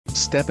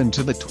step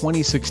into the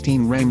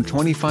 2016 Ram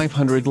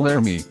 2500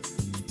 Laramie.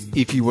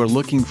 If you are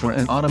looking for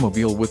an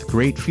automobile with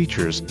great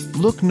features,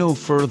 look no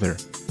further.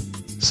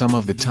 Some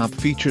of the top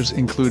features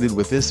included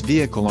with this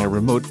vehicle are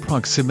remote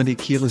proximity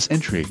keyless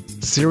entry,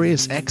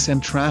 Sirius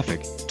XM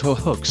traffic, tow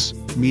hooks,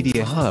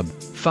 media hub,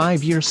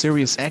 5-year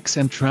Sirius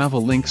XM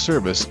travel link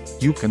service,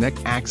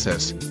 Uconnect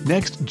access,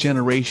 next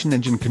generation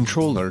engine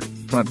controller,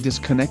 front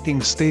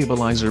disconnecting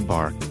stabilizer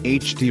bar,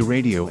 HD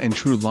radio and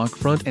true lock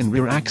front and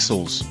rear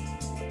axles.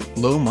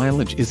 Low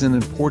mileage is an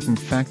important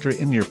factor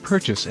in your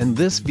purchase, and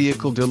this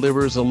vehicle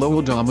delivers a low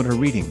odometer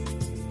reading.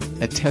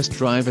 A test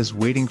drive is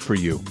waiting for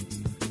you.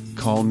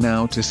 Call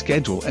now to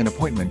schedule an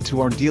appointment to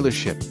our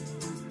dealership.